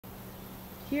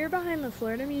Here behind the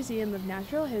Florida Museum of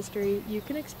Natural History, you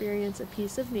can experience a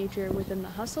piece of nature within the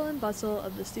hustle and bustle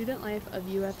of the student life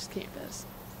of UF's campus.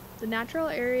 The Natural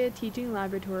Area Teaching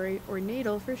Laboratory, or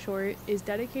NATL for short, is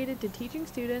dedicated to teaching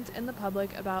students and the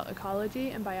public about ecology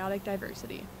and biotic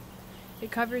diversity.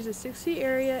 It covers a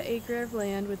 60-area acre of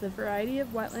land with a variety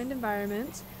of wetland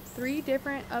environments, 3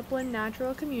 different upland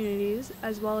natural communities,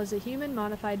 as well as a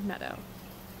human-modified meadow.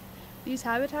 These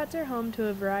habitats are home to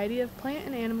a variety of plant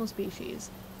and animal species.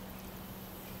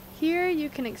 Here you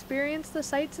can experience the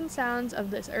sights and sounds of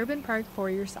this urban park for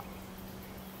yourself.